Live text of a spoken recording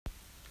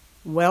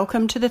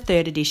Welcome to the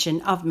third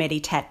edition of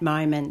MediTatt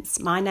Moments.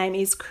 My name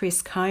is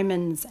Chris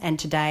Comans and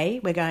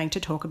today we're going to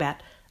talk about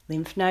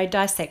lymph node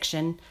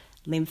dissection,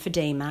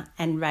 lymphedema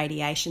and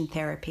radiation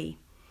therapy.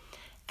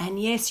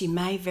 And yes, you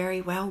may very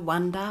well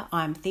wonder,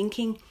 I'm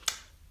thinking,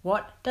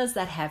 what does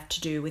that have to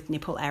do with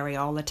nipple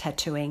areola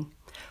tattooing?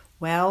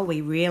 Well,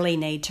 we really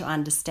need to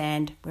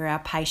understand where our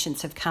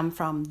patients have come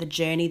from, the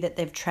journey that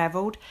they've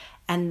travelled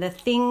and the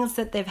things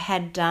that they've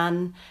had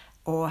done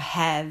or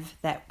have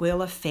that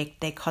will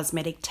affect their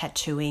cosmetic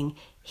tattooing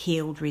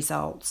healed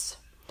results.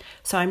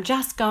 So I'm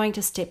just going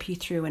to step you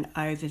through an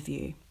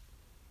overview.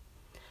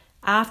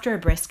 After a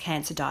breast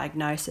cancer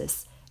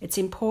diagnosis, it's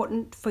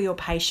important for your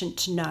patient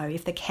to know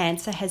if the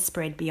cancer has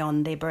spread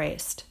beyond their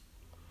breast.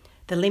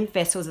 The lymph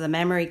vessels of the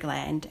mammary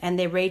gland and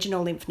their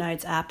regional lymph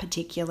nodes are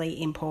particularly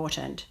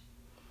important.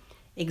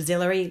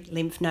 Axillary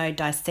lymph node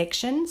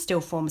dissection still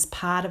forms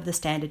part of the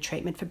standard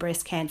treatment for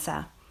breast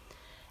cancer,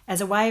 as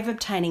a way of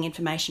obtaining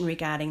information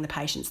regarding the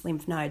patient's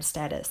lymph node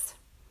status.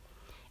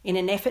 In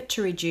an effort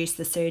to reduce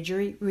the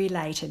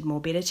surgery-related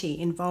morbidity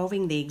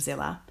involving the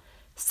axilla,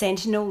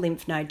 sentinel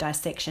lymph node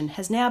dissection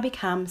has now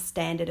become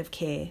standard of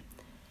care,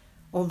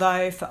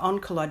 although for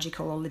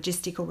oncological or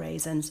logistical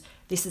reasons,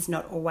 this is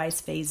not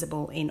always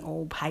feasible in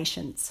all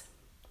patients.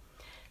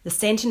 The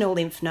sentinel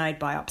lymph node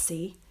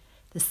biopsy,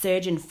 the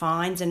surgeon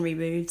finds and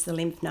removes the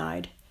lymph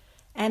node,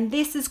 and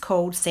this is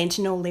called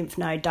sentinel lymph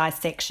node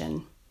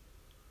dissection.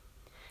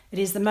 It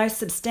is the most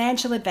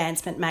substantial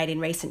advancement made in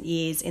recent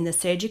years in the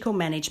surgical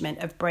management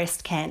of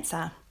breast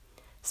cancer,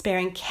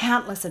 sparing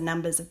countless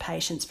numbers of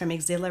patients from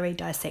axillary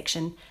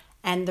dissection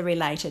and the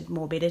related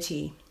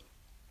morbidity.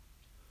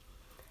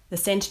 The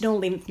sentinel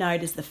lymph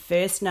node is the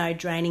first node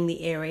draining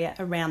the area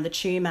around the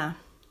tumour,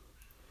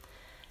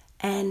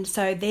 and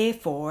so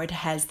therefore it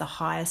has the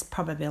highest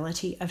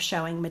probability of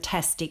showing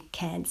metastatic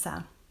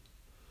cancer.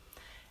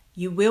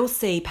 You will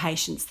see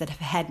patients that have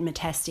had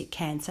metastatic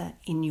cancer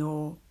in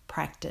your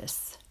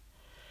practice.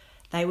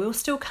 They will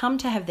still come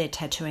to have their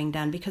tattooing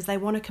done because they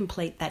want to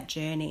complete that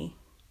journey.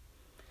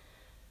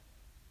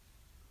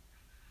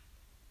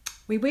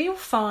 We will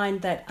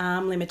find that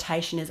arm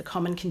limitation is a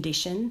common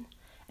condition,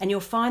 and you'll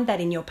find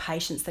that in your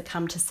patients that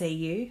come to see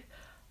you.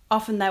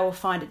 Often they will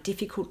find it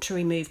difficult to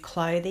remove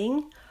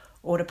clothing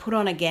or to put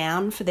on a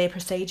gown for their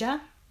procedure.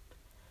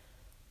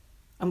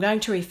 I'm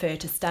going to refer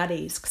to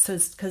studies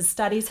because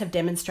studies have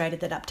demonstrated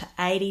that up to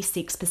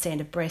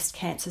 86% of breast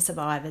cancer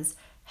survivors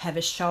have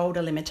a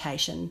shoulder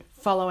limitation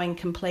following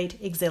complete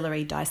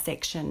axillary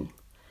dissection,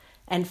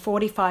 and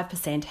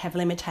 45% have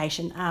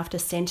limitation after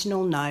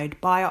sentinel node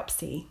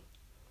biopsy.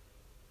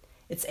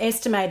 It's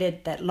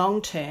estimated that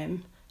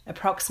long-term,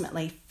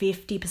 approximately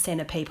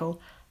 50% of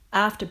people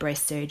after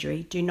breast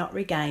surgery do not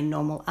regain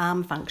normal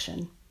arm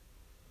function.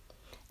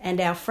 And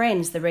our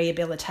friends, the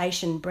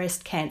rehabilitation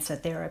breast cancer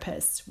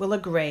therapists, will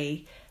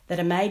agree that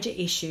a major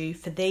issue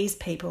for these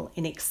people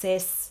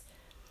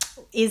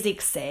is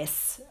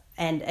excess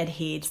and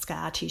adhered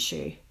scar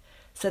tissue.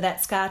 So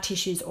that scar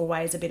tissue is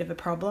always a bit of a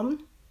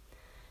problem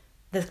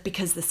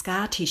because the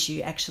scar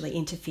tissue actually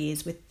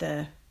interferes with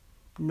the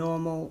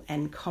normal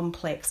and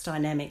complex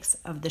dynamics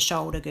of the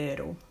shoulder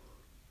girdle.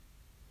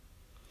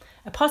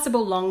 A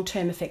possible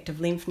long-term effect of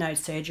lymph node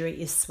surgery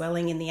is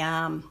swelling in the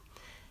arm,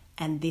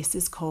 and this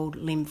is called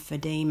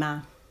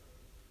lymphedema.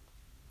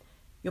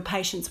 Your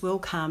patients will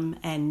come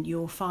and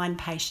you'll find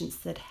patients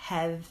that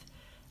have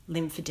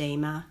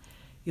lymphedema.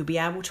 You'll be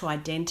able to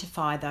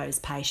identify those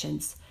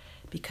patients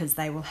because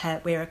they will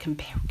wear a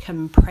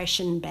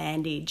compression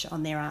bandage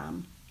on their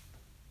arm.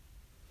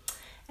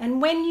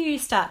 And when you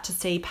start to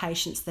see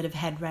patients that have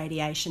had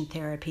radiation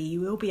therapy,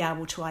 you will be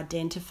able to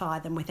identify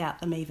them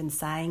without them even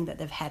saying that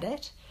they've had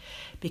it,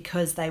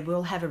 because they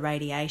will have a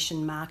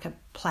radiation marker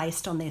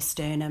placed on their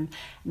sternum,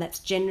 and that's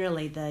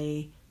generally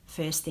the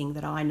first thing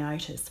that I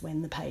notice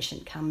when the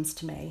patient comes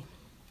to me.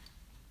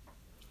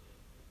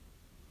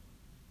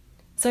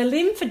 So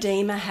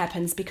lymphedema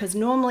happens because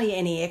normally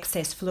any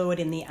excess fluid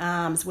in the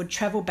arms would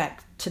travel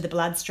back to the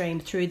bloodstream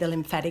through the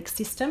lymphatic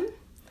system.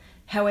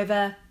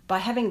 However, by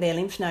having their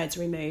lymph nodes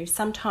removed,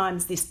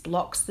 sometimes this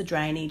blocks the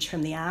drainage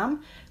from the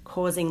arm,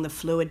 causing the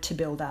fluid to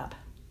build up.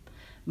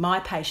 My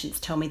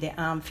patients tell me their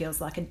arm feels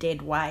like a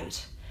dead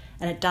weight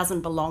and it doesn't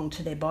belong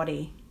to their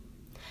body.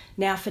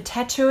 Now, for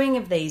tattooing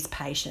of these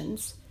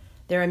patients,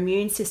 their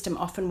immune system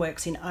often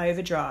works in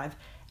overdrive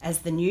as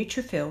the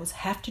neutrophils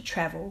have to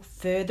travel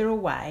further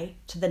away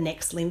to the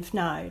next lymph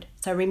node.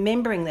 So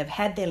remembering they've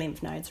had their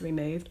lymph nodes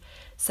removed,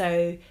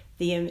 so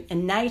the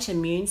innate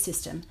immune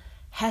system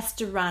has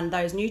to run,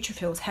 those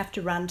neutrophils have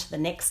to run to the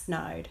next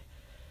node.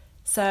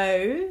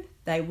 So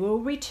they will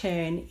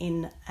return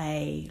in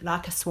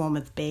like a swarm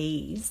of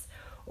bees,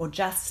 or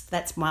just,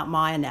 that's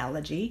my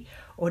analogy,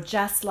 or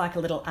just like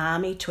a little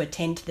army to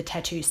attend to the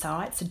tattoo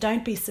site. So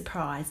don't be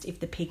surprised if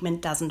the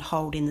pigment doesn't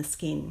hold in the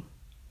skin.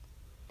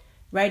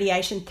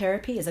 Radiation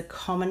therapy is a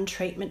common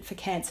treatment for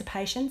cancer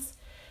patients,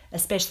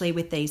 especially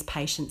with these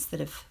patients that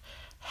have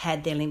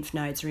had their lymph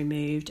nodes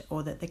removed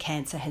or that the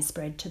cancer has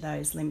spread to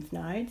those lymph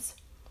nodes.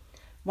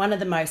 One of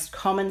the most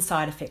common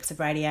side effects of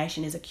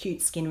radiation is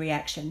acute skin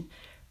reaction,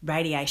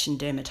 radiation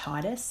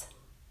dermatitis,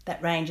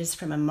 that ranges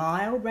from a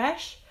mild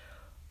rash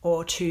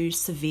or to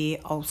severe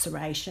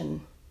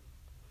ulceration.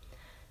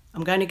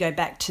 I'm going to go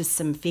back to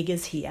some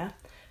figures here.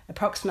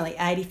 Approximately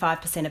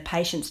 85% of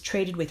patients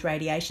treated with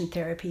radiation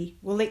therapy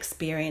will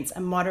experience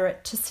a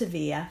moderate to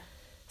severe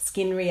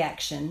skin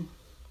reaction.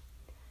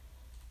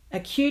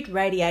 Acute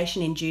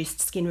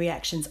radiation-induced skin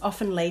reactions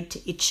often lead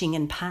to itching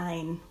and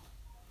pain.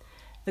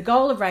 The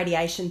goal of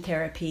radiation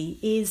therapy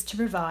is to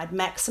provide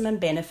maximum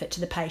benefit to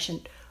the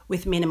patient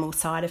with minimal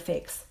side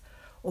effects,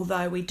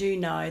 although we do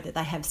know that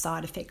they have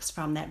side effects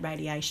from that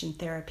radiation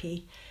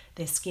therapy.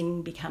 Their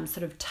skin becomes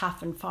sort of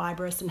tough and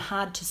fibrous and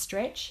hard to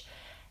stretch,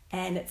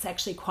 and it's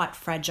actually quite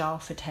fragile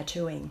for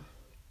tattooing.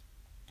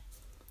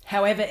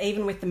 However,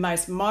 even with the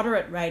most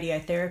moderate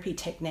radiotherapy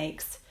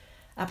techniques,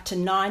 up to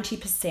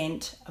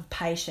 90% of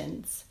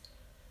patients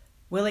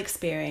will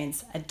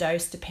experience a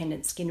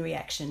dose-dependent skin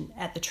reaction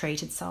at the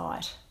treated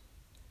site.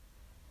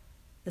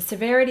 The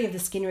severity of the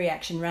skin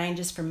reaction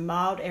ranges from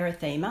mild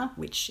erythema,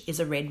 which is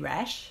a red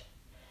rash,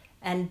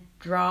 and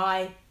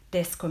dry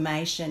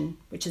desquamation,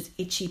 which is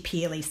itchy,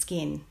 peely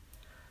skin,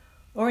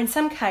 or in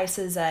some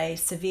cases a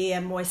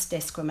severe moist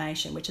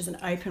desquamation, which is an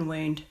open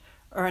wound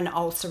or an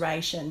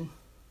ulceration.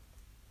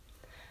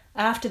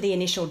 After the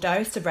initial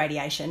dose of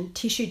radiation,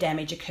 tissue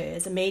damage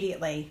occurs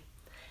immediately,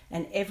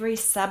 and every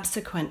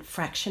subsequent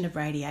fraction of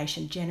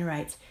radiation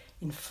generates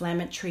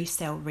inflammatory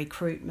cell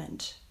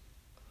recruitment.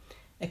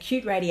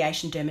 Acute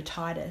radiation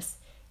dermatitis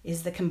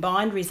is the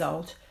combined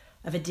result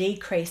of a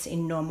decrease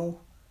in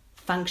normal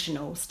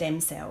functional stem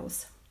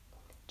cells,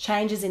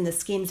 changes in the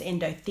skin's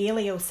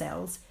endothelial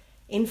cells,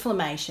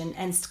 inflammation,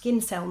 and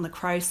skin cell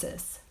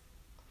necrosis.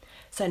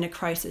 So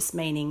necrosis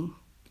meaning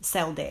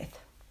cell death.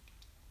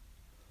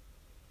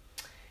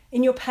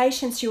 In your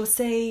patients, you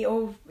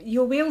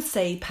will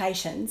see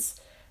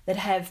patients that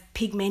have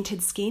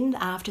pigmented skin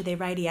after their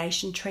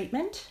radiation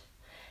treatment,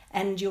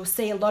 and you'll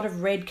see a lot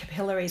of red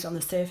capillaries on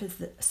the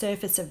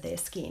surface of their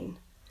skin.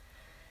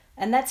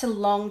 And that's a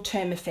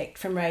long-term effect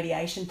from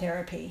radiation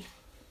therapy.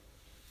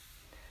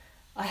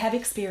 I have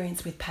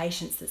experience with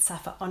patients that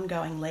suffer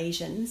ongoing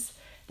lesions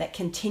that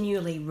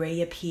continually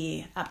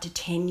reappear up to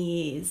 10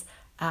 years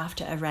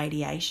after a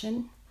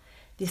radiation.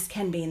 This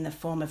can be in the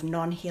form of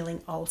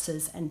non-healing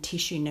ulcers and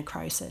tissue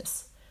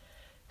necrosis.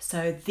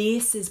 So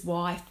this is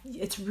why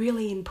it's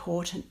really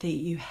important that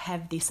you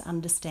have this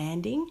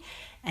understanding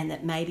and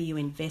that maybe you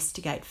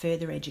investigate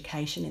further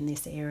education in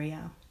this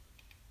area.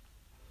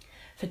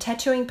 For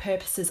tattooing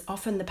purposes,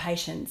 often the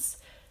patient's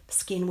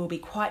skin will be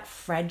quite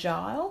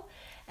fragile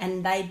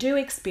and they do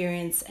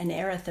experience an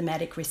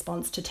erythematic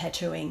response to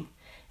tattooing.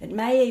 It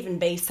may even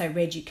be so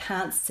red you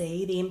can't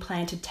see the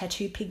implanted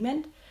tattoo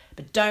pigment,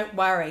 but don't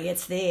worry,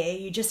 it's there.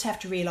 You just have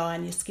to rely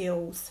on your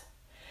skills.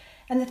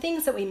 And the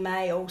things that we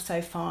may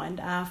also find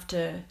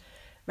after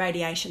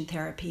radiation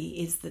therapy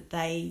is that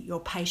your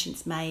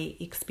patients may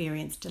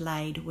experience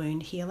delayed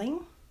wound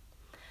healing.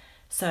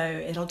 So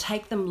it'll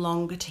take them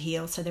longer to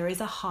heal, so there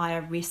is a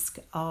higher risk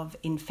of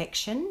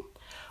infection,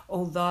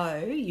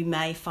 although you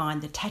may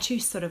find the tattoo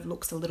sort of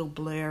looks a little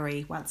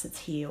blurry once it's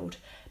healed,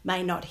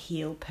 may not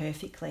heal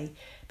perfectly.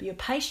 But your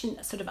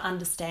patient sort of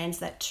understands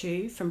that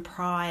too from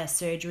prior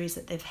surgeries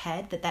that they've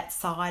had, that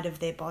side of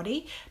their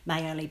body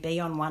may only be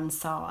on one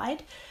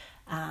side.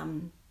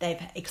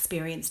 They've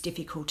experienced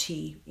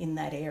difficulty in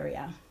that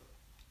area.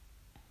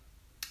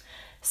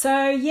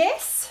 So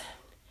yes,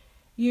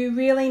 you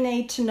really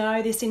need to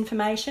know this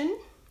information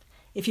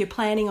if you're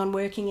planning on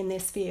working in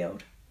this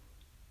field.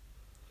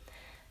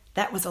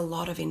 That was a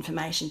lot of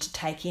information to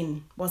take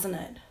in, wasn't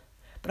it?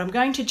 But I'm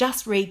going to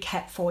just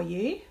recap for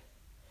you.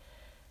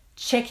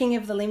 Checking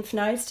of the lymph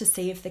nodes to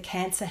see if the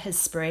cancer has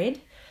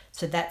spread.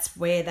 So that's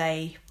where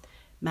they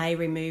may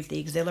remove the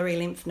axillary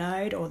lymph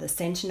node or the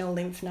sentinel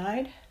lymph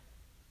node.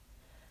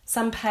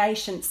 Some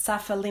patients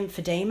suffer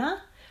lymphedema,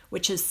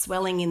 which is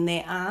swelling in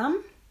their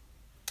arm.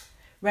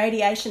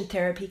 Radiation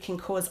therapy can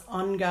cause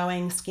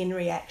ongoing skin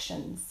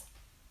reactions.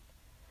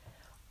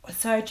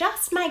 So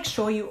just make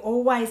sure you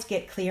always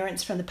get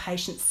clearance from the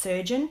patient's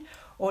surgeon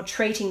or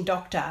treating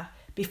doctor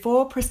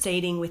before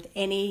proceeding with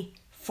any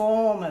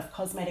form of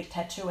cosmetic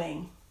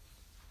tattooing.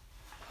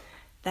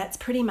 That's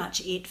pretty much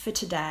it for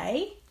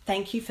today.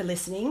 Thank you for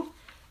listening.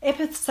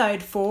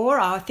 Episode 4,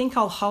 I think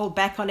I'll hold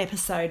back on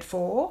episode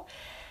 4.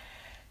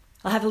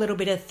 I'll have a little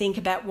bit of think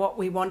about what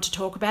we want to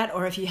talk about,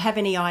 or if you have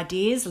any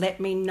ideas, let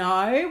me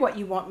know what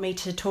you want me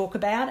to talk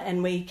about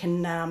and we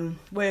can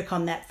work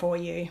on that for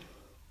you.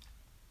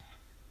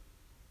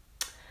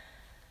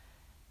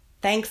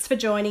 Thanks for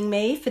joining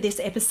me for this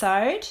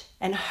episode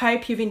and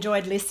hope you've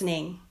enjoyed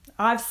listening.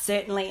 I've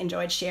certainly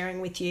enjoyed sharing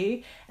with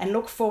you and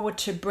look forward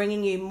to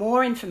bringing you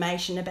more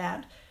information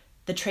about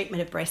the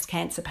treatment of breast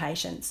cancer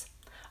patients.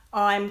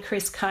 I'm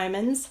Chris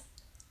Comans.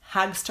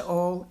 Hugs to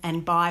all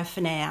and bye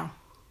for now.